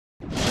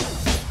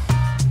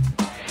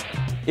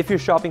If you're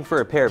shopping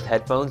for a pair of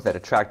headphones that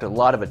attract a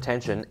lot of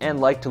attention and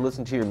like to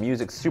listen to your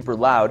music super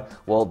loud,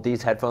 well,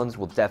 these headphones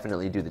will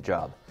definitely do the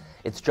job.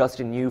 It's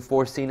Justin Yu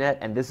for CNET,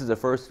 and this is a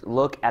first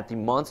look at the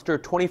Monster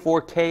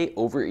 24K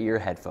over-ear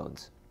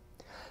headphones.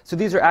 So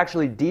these are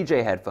actually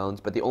DJ headphones,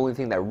 but the only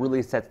thing that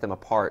really sets them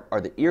apart are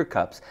the ear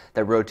cups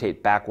that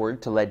rotate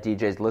backward to let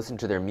DJs listen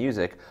to their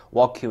music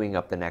while queuing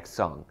up the next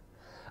song.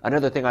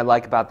 Another thing I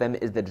like about them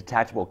is the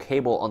detachable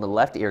cable on the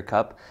left ear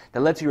cup that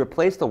lets you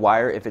replace the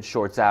wire if it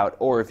shorts out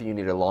or if you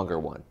need a longer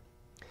one.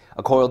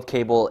 A coiled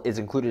cable is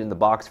included in the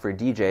box for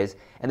DJs,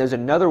 and there's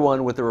another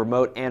one with a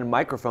remote and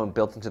microphone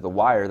built into the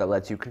wire that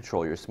lets you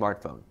control your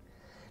smartphone.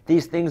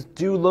 These things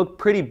do look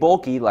pretty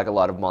bulky like a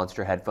lot of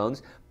Monster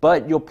headphones,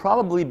 but you'll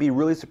probably be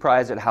really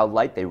surprised at how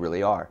light they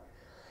really are.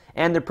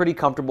 And they're pretty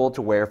comfortable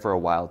to wear for a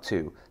while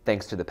too,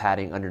 thanks to the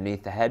padding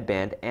underneath the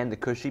headband and the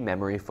cushy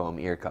memory foam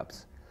ear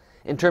cups.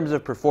 In terms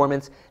of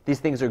performance, these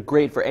things are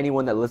great for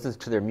anyone that listens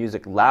to their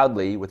music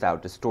loudly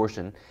without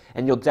distortion,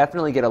 and you'll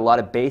definitely get a lot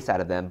of bass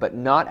out of them, but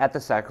not at the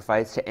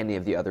sacrifice to any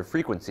of the other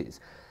frequencies.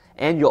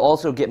 And you'll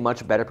also get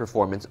much better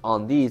performance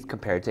on these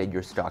compared to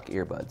your stock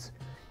earbuds.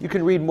 You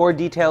can read more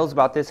details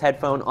about this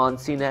headphone on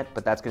CNET,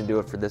 but that's going to do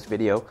it for this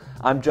video.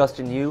 I'm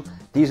Justin Yu.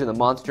 These are the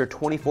Monster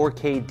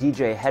 24K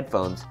DJ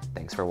headphones.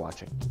 Thanks for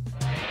watching.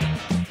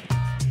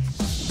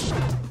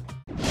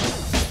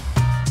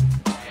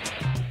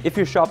 If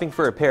you're shopping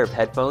for a pair of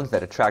headphones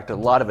that attract a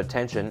lot of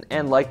attention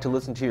and like to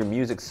listen to your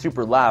music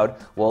super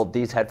loud, well,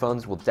 these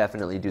headphones will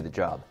definitely do the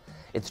job.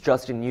 It's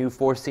Justin Yu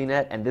for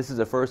CNET, and this is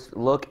a first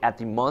look at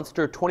the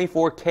Monster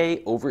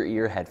 24K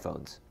over-ear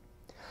headphones.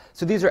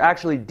 So these are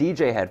actually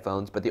DJ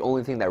headphones, but the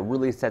only thing that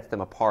really sets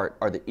them apart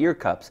are the ear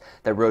cups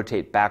that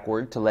rotate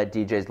backward to let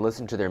DJs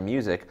listen to their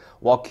music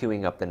while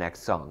queuing up the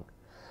next song.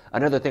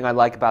 Another thing I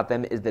like about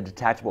them is the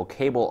detachable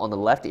cable on the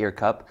left ear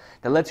cup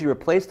that lets you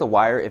replace the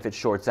wire if it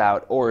shorts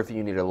out or if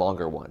you need a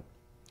longer one.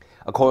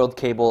 A coiled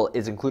cable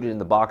is included in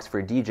the box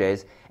for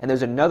DJs, and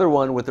there's another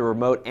one with a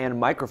remote and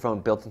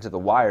microphone built into the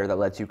wire that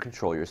lets you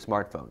control your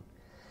smartphone.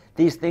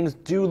 These things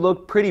do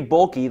look pretty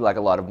bulky like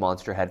a lot of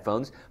Monster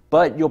headphones,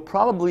 but you'll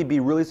probably be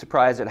really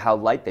surprised at how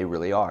light they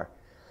really are.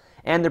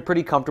 And they're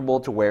pretty comfortable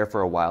to wear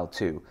for a while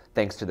too,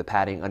 thanks to the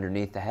padding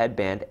underneath the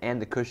headband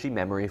and the cushy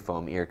memory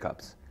foam ear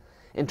cups.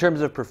 In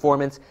terms of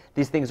performance,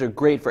 these things are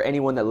great for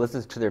anyone that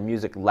listens to their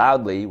music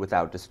loudly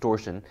without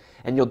distortion,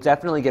 and you'll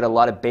definitely get a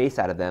lot of bass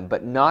out of them,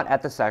 but not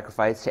at the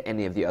sacrifice to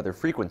any of the other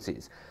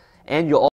frequencies. And you'll